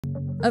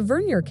A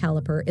vernier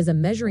caliper is a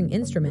measuring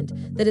instrument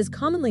that is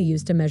commonly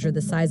used to measure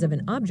the size of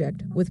an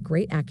object with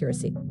great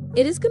accuracy.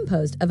 It is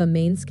composed of a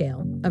main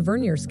scale, a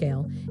vernier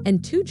scale,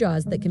 and two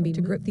jaws that can be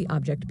to grip the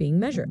object being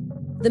measured.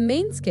 The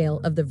main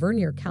scale of the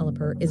vernier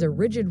caliper is a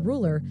rigid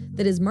ruler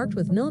that is marked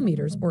with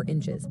millimeters or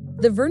inches.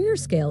 The vernier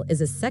scale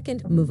is a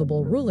second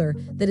movable ruler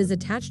that is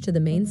attached to the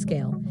main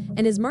scale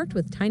and is marked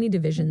with tiny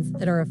divisions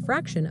that are a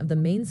fraction of the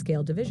main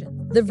scale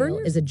division. The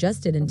vernier is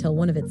adjusted until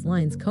one of its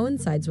lines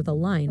coincides with a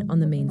line on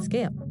the main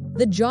scale.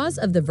 The jaws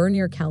of the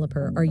vernier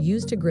caliper are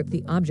used to grip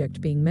the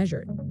object being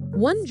measured.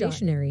 One jaw is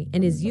stationary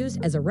and is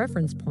used as a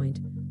reference point,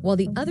 while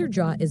the other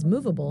jaw is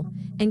movable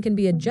and can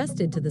be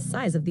adjusted to the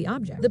size of the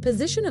object. The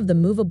position of the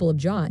movable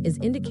jaw is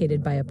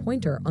indicated by a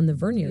pointer on the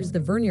vernier. The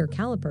vernier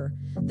caliper,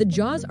 the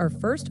jaws are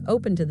first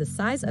open to the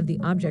size of the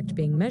object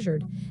being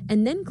measured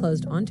and then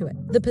closed onto it.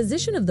 The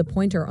position of the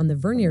pointer on the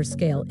vernier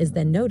scale is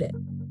then noted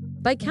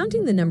by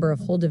counting the number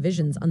of whole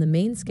divisions on the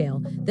main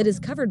scale that is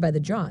covered by the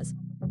jaws.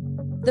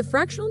 The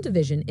fractional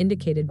division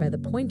indicated by the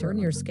pointer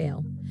vernier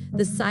scale,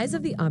 the size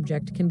of the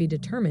object can be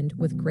determined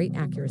with great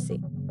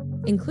accuracy,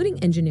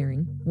 including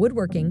engineering,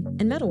 woodworking,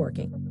 and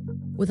metalworking.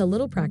 With a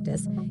little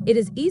practice, it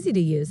is easy to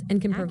use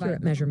and can provide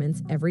accurate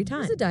measurements every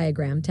time. Here's a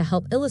diagram to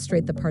help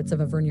illustrate the parts of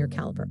a vernier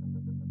caliper.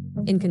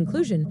 In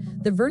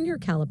conclusion, the vernier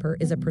caliper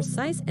is a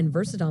precise and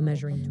versatile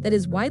measuring tool that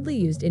is widely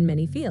used in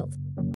many fields.